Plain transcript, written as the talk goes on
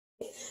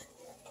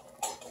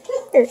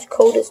There's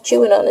Coda's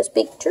chewing on his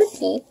big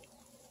turkey.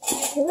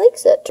 He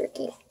likes that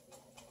turkey.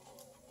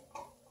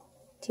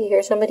 Do you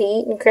hear somebody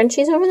eating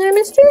crunchies over there,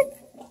 mister?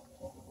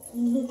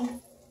 These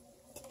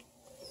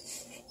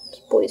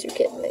boys are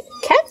getting the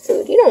cat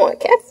food. You don't want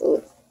cat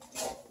food.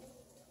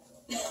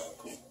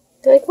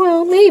 They're like,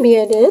 well, maybe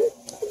I did.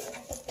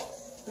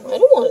 I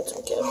don't want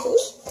some cat food.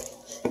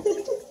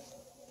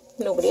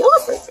 Nobody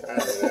offered.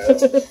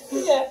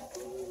 Yeah.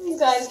 You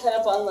guys cut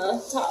up on the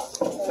top.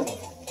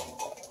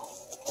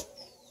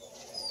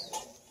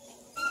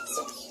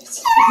 So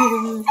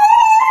cute.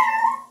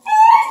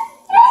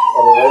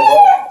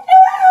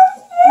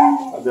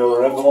 Are the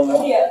red one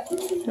now? Yeah.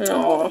 No.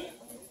 I'm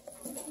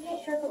not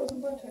sure if it was a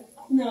Bluetick.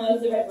 No, it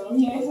was the red one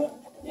here.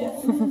 Yeah.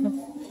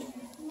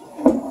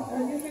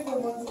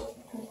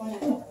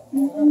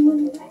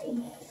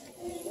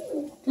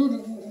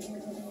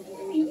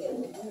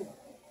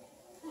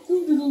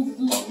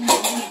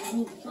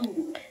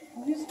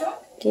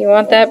 Do you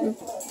want that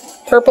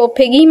purple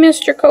piggy,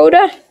 Mr.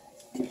 Coda?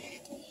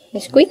 He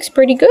squeaks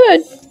pretty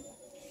good.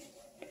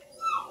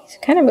 He's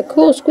kind of a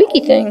cool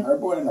squeaky thing. Are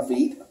boy in the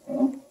feet?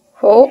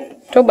 Oh,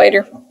 toe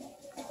biter.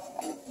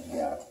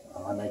 Yeah.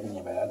 Am I making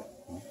you bad?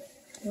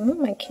 Oh,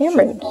 my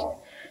camera.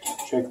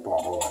 Shake paw.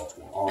 Oh, that's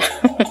good. Oh,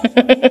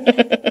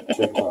 yeah.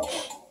 Shake paw.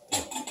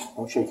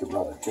 Don't shake your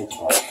brother. Shake the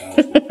paw.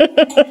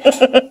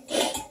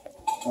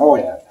 Oh,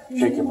 yeah.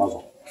 Shake your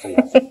muzzle. Say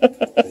yes. Say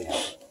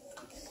yes.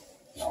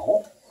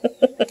 No.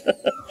 Shake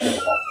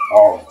the paw.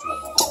 Oh,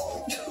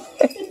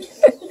 that's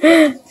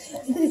good.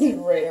 This is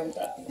right on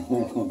top.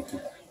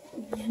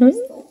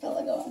 Still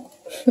fella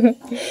going.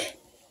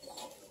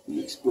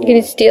 You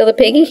gonna steal the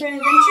piggy?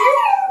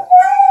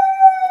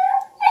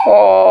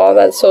 Oh,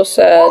 that's so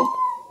sad.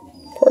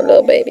 Poor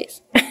little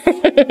babies.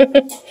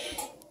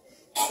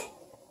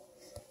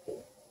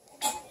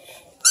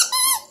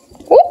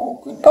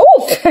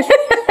 Oh!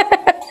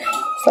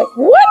 It's like,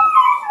 what?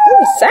 What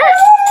was that?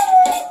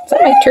 Is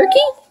that my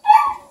turkey?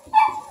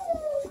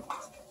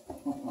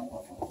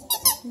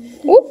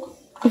 Whoop.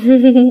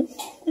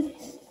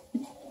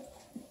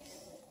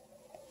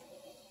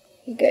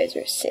 You guys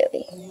are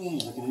silly. Are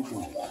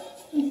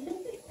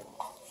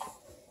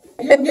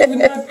you giving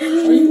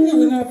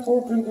that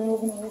fork and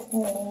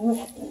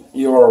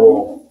Eeyore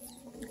will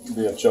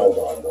be a chill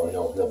dog, though.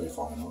 He'll be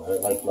fine.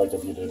 Like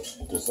if you did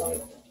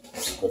decide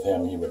with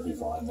him, he would be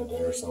fine the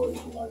day or so.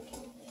 He'd be like,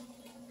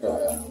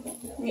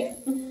 yeah.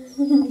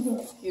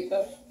 Cute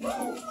though.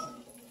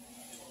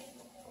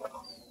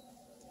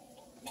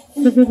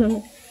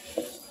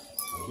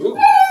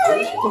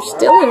 You're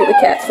still into the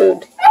cat food.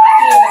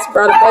 It's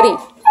brought a buddy.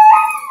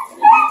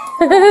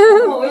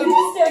 Oh, you're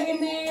just stuck in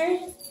there.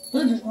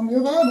 You're just gonna be a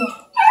bad one.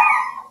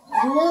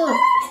 You are.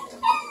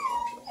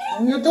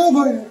 And you're a toe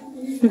biter.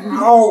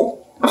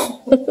 No.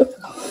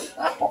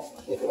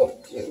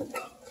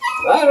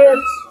 That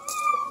hurts.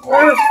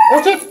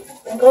 Watch it.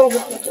 Go.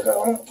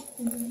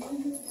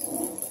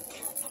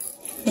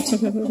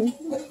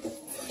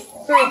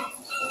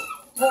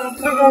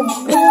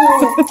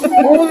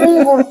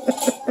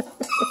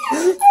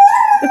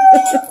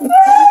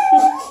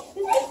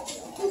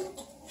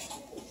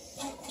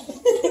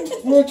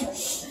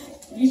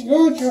 He's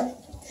gotcha.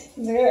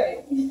 Alright.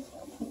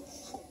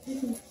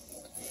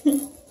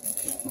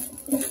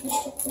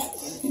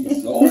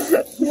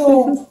 No.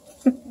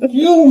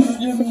 You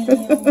give me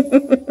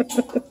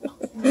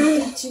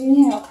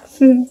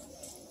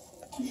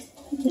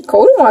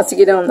Coda wants to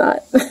get on that.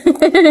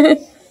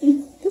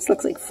 This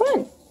looks like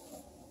fun.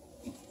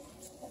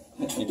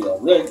 You got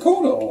a red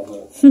coat on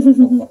there.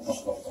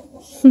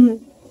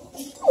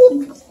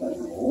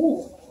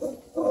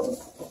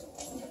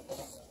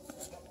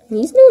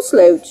 He's no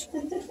slouch.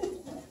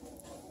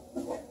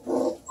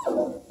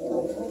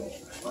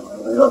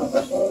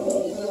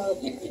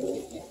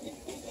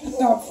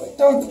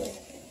 Don't.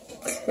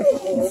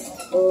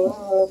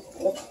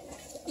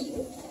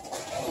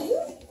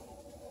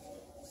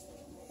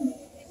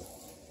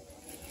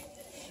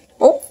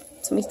 Oh,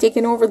 somebody's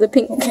taking over the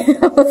pink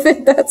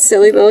elephant. That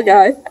silly little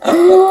guy.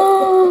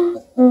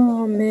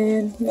 Oh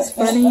man, he's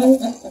funny.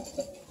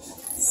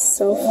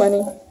 So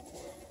funny.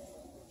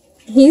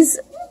 He's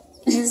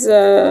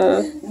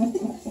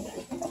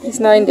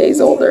 9 days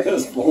older.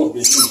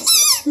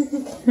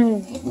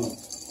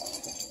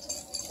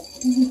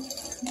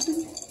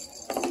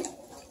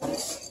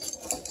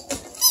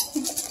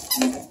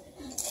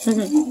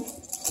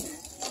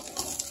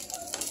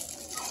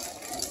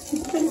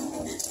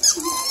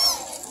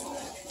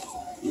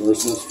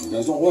 Yours says, you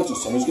guys don't watch it,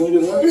 somebody's gonna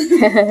get hurt.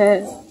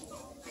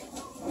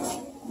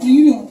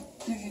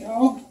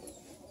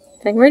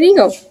 Like, where'd he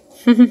go?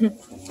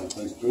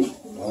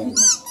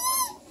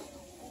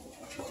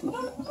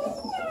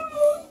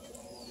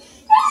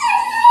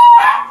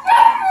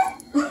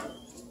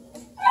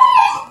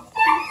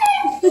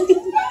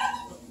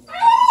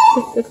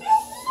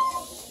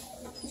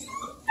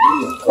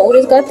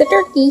 Coda's got the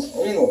turkey.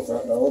 You know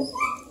that dog.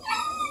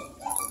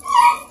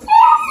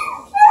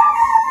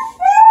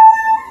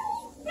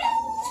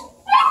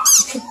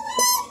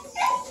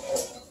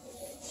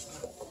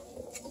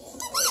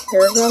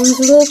 Here comes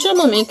the little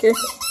troublemaker.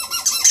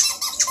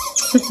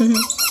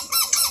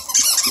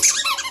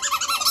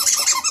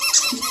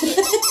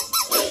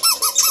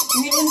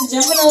 You're just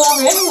jumping all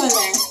over everyone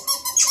there.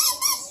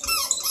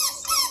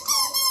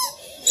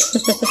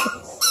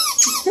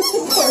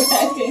 Poor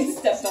guy getting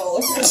stepped all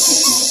over.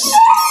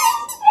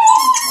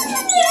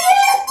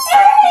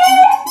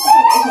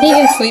 He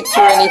can sleep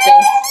through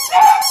anything.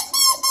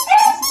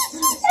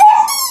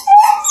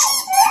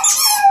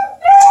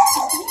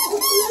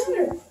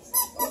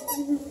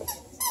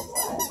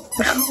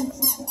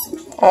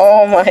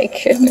 Oh my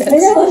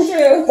goodness.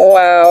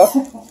 Wow.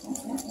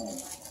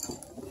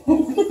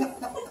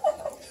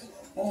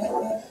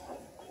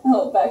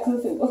 Oh, back to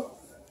the table.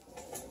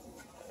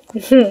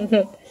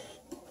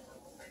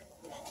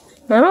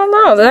 I don't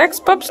know. The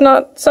next pup's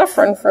not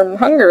suffering from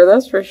hunger,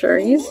 that's for sure.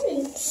 He's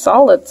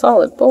solid,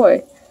 solid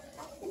boy.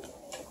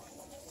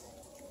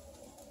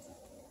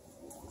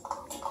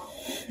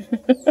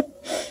 He's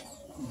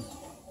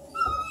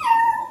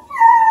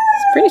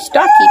a pretty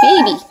stocky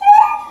baby.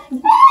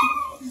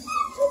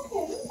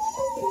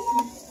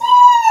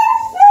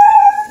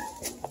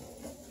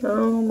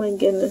 Oh my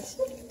goodness.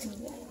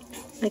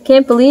 I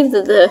can't believe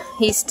that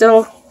he's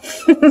still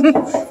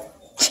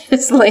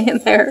just laying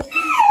there.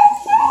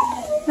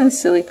 What a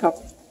silly pup.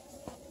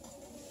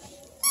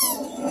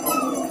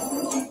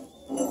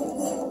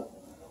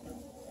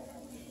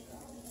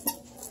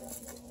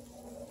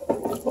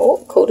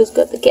 Oh, Coda's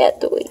got the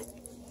cat toy.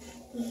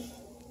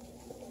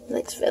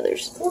 Likes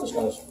feathers.